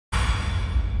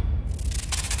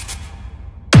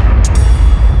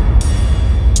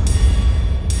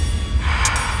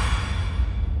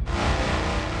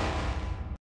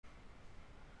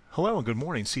Hello and good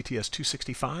morning.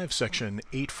 CTS265, Section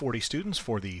 840 students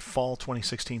for the Fall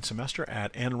 2016 semester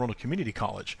at Anne Arundel Community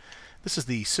College. This is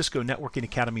the Cisco Networking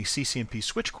Academy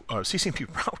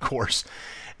CCNP route course,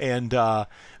 and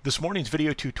this morning's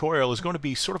video tutorial is going to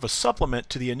be sort of a supplement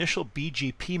to the initial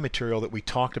BGP material that we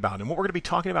talked about. And what we're going to be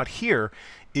talking about here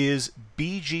is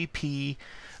BGP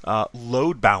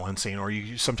load balancing, or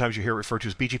sometimes you hear it referred to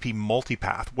as BGP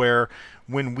multipath, where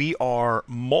when we are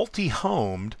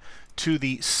multi-homed to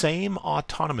the same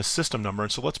autonomous system number.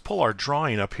 And so let's pull our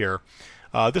drawing up here.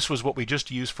 This was what we just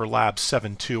used for Lab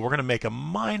 7.2. We're going to make a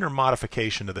minor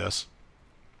modification to this.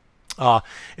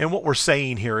 And what we're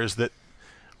saying here is that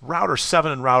router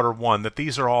 7 and router 1, that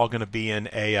these are all going to be in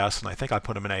AS, and I think I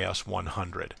put them in AS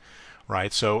 100.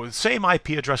 Right? So same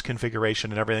IP address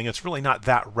configuration and everything. It's really not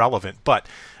that relevant. But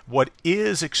what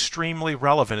is extremely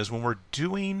relevant is when we're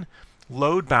doing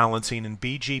load balancing in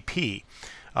BGP,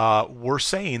 we're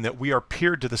saying that we are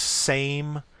peered to the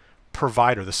same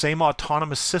provider, the same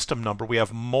autonomous system number. We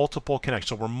have multiple connections.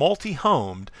 So we're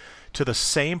multi-homed to the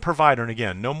same provider. And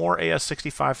again, no more AS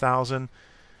 65000.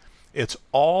 It's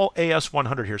all AS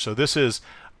 100 here. So this is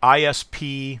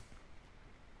ISP,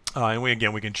 and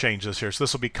we can change this here. So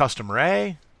this will be customer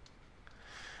A,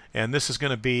 and this is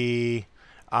going to be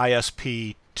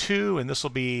ISP 2, and this will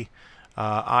be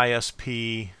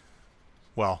ISP,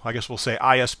 well, I guess we'll say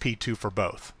ISP2 for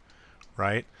both,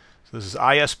 right? So this is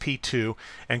ISP2,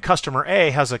 and customer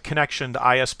A has a connection to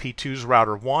ISP2's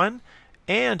router 1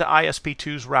 and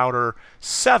ISP2's router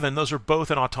 7. Those are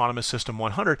both in Autonomous System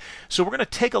 100. So we're going to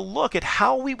take a look at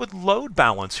how we would load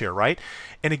balance here, right?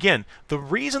 And again, the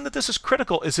reason that this is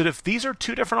critical is that if these are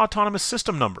two different autonomous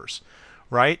system numbers,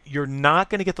 right, you're not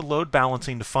going to get the load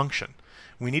balancing to function.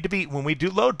 We need to be, when we do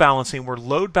load balancing, we're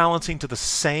load balancing to the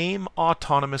same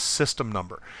autonomous system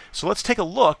number. So let's take a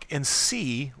look and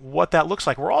see what that looks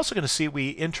like. We're also going to see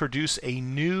we introduce a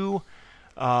new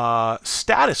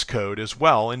status code as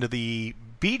well into the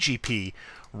BGP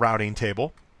routing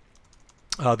table,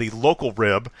 the local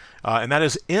rib, and that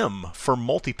is M for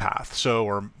multipath. So,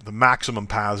 or the maximum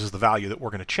paths is the value that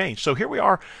we're going to change. So here we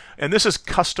are, and this is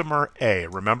customer A.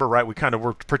 Remember, right?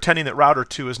 We're pretending that router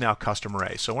 2 is now customer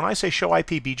A. So when I say show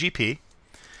IP BGP,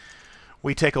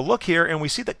 we take a look here and we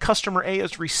see that customer A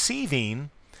is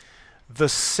receiving the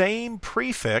same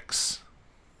prefix,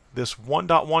 this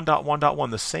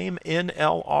 1.1.1.1, the same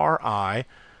NLRI,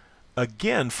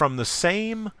 again from the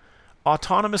same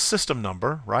autonomous system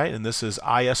number, right? And this is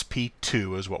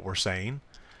ISP2 is what we're saying.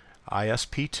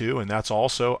 ISP2, and that's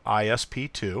also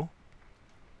ISP2,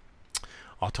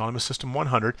 Autonomous System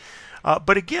 100.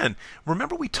 But again,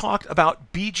 remember we talked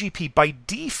about BGP. By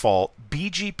default,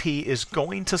 BGP is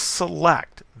going to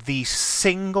select the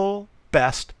single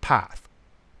best path.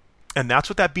 And that's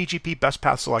what that BGP best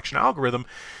path selection algorithm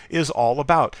is all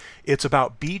about. It's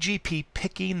about BGP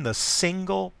picking the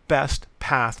single best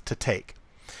path to take.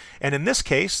 And in this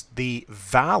case, the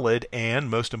valid and,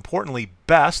 most importantly,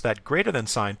 best, that greater than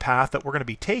sign path that we're going to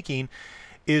be taking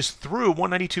is through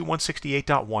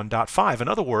 192.168.1.5. In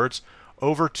other words,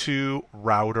 over to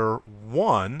router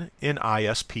 1 in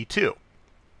ISP2.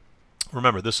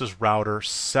 Remember, this is router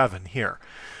 7 here.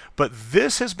 But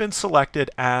this has been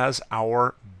selected as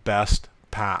our best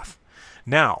path.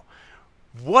 Now,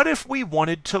 what if we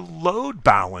wanted to load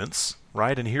balance,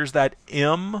 right? And here's that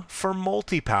M for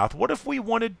multipath. What if we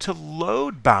wanted to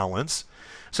load balance,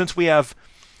 since we have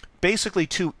basically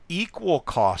two equal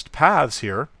cost paths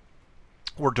here?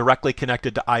 We're directly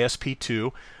connected to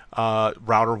ISP2,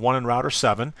 router 1 and router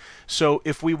 7. So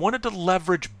if we wanted to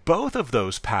leverage both of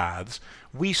those paths,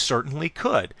 we certainly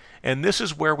could. And this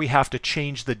is where we have to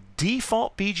change the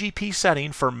default BGP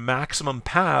setting for maximum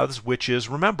paths, which is,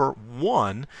 remember,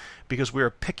 1, because we are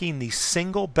picking the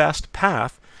single best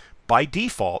path by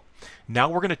default. Now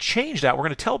we're going to change that. We're going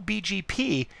to tell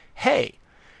BGP, hey,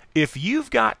 if you've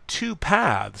got two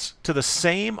paths to the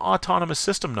same autonomous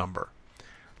system number,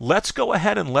 let's go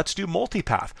ahead and let's do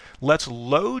multipath. Let's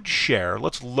load share.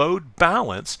 Let's load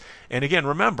balance. And again,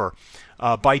 remember,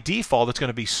 by default, it's going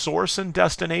to be source and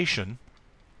destination,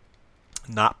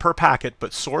 not per packet,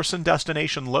 but source and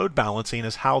destination load balancing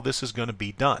is how this is going to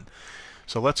be done.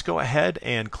 So let's go ahead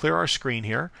and clear our screen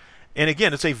here. And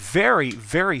again, it's a very,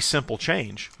 very simple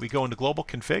change. We go into global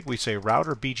config, we say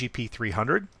router BGP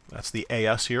 300, that's the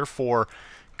AS here for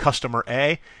customer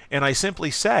A, and I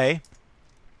simply say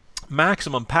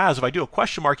maximum paths. If I do a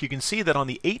question mark, you can see that on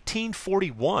the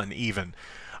 1841 even,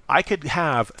 I could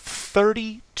have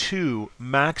 32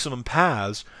 maximum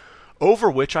paths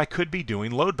over which I could be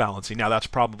doing load balancing. Now that's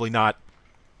probably not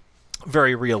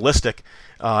very realistic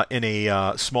in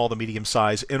a small to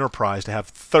medium-sized enterprise to have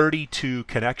 32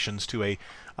 connections to a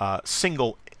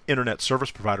single internet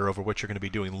service provider over which you're going to be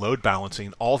doing load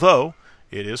balancing, although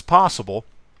it is possible.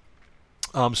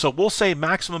 So we'll say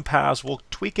maximum paths, we'll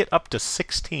tweak it up to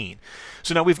 16.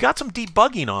 So now we've got some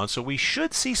debugging on, so we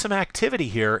should see some activity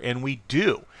here, and we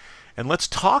do. And let's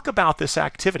talk about this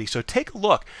activity. So take a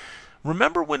look.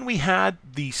 Remember when we had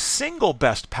the single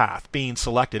best path being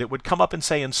selected, it would come up and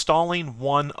say installing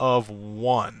one of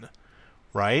one,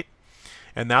 right?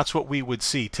 And that's what we would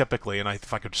see typically. And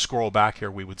if I could scroll back here,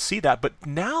 we would see that. But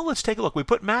now let's take a look. We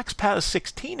put max path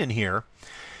 16 in here.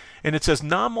 And it says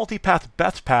non-multipath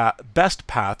best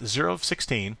path 0 of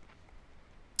 16.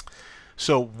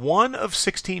 So 1 of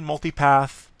 16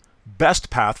 multipath best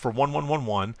path for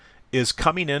 1111 is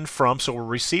coming in from, so we're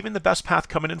receiving the best path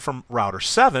coming in from router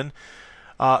 7.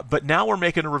 But now we're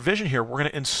making a revision here. We're going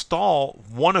to install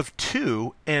 1 of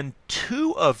 2 and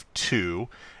 2 of 2.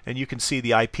 And you can see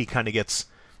the IP kind of gets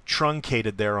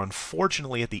truncated there,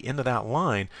 unfortunately, at the end of that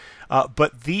line.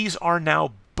 But these are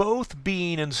now both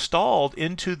being installed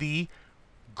into the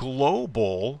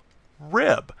global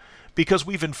RIB, because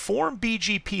we've informed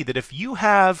BGP that if you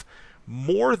have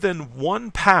more than one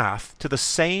path to the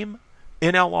same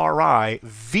NLRI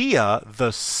via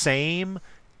the same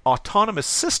autonomous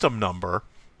system number,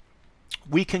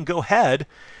 we can go ahead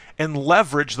and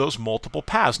leverage those multiple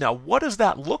paths. Now, what does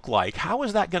that look like? How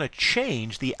is that going to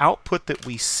change the output that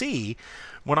we see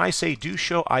when I say do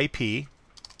show IP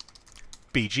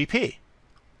BGP?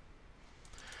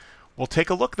 We'll take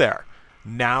a look there.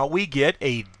 Now we get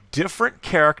a different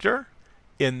character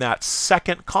in that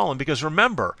second column, because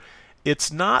remember,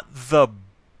 it's not the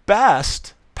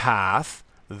best path.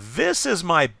 This is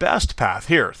my best path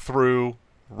here through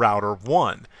router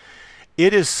 1.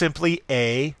 It is simply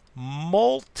a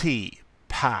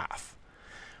multi-path,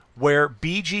 where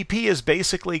BGP is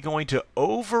basically going to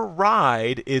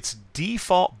override its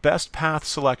default best path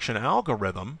selection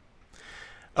algorithm.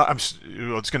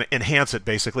 It's going to enhance it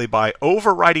basically by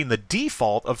overriding the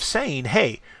default of saying,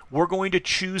 hey, we're going to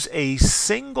choose a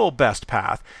single best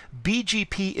path.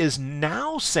 BGP is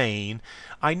now saying,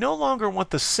 I no longer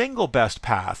want the single best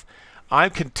path. I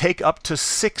can take up to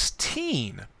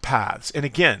 16 paths. And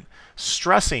again,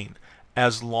 stressing,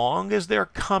 as long as they're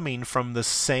coming from the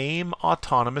same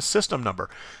autonomous system number.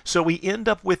 So we end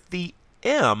up with the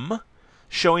M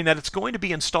showing that it's going to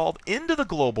be installed into the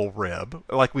global RIB,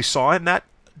 like we saw in that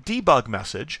debug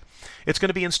message. It's going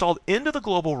to be installed into the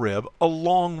global RIB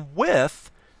along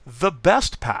with the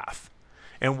best path.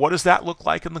 And what does that look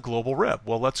like in the global RIB?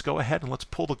 Well, let's go ahead and let's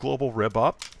pull the global RIB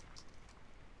up.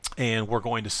 And we're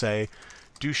going to say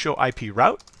do show IP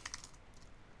route.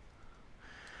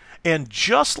 And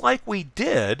just like we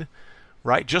did,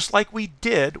 right, just like we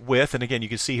did with, and again, you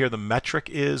can see here the metric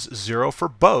is 0 for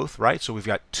both, right? So we've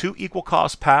got 2 equal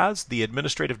cost paths. The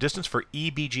administrative distance for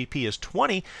eBGP is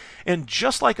 20. And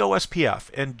just like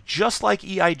OSPF and just like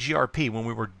EIGRP, when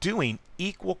we were doing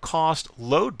equal cost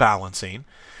load balancing,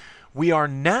 we are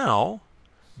now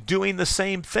doing the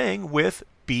same thing with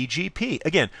BGP.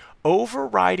 Again,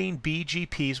 overriding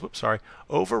BGP's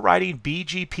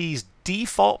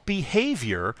default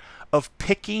behavior of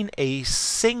picking a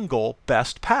single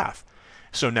best path.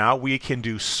 So now we can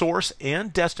do source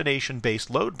and destination based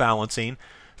load balancing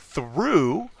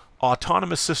through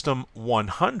autonomous system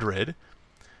 100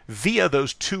 via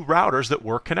those 2 routers that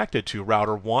we're connected to,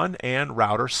 router 1 and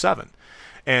router 7.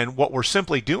 And what we're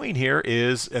simply doing here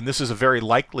is, and this is a very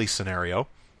likely scenario,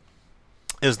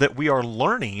 is that we are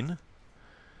learning,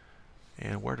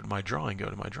 and where did my drawing go?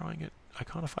 Did my drawing get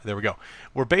iconify? There we go.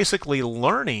 We're basically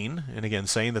learning, and again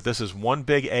saying that this is one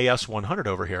big AS100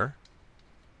 over here.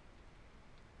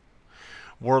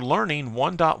 We're learning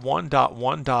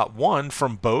 1.1.1.1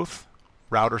 from both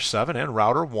router 7 and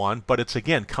router 1, but it's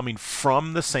again coming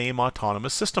from the same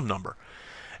autonomous system number.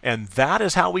 And that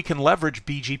is how we can leverage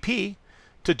BGP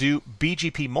to do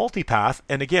BGP multipath.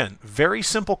 And again, very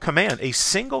simple command, a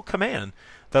single command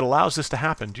that allows this to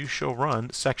happen. Do show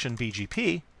run section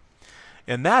BGP.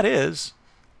 And that is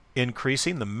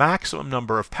increasing the maximum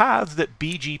number of paths that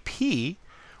BGP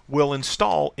will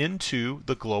install into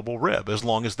the global RIB, as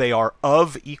long as they are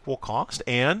of equal cost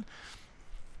and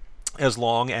as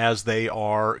long as they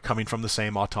are coming from the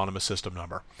same autonomous system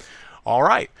number. All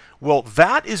right, well,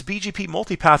 that is BGP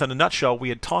multipath in a nutshell. We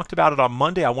had talked about it on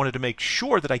Monday. I wanted to make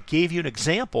sure that I gave you an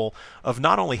example of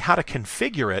not only how to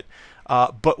configure it,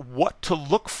 but what to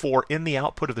look for in the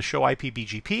output of the show IP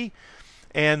BGP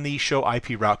and the show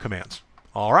IP route commands.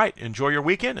 All right, enjoy your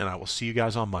weekend, and I will see you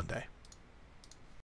guys on Monday.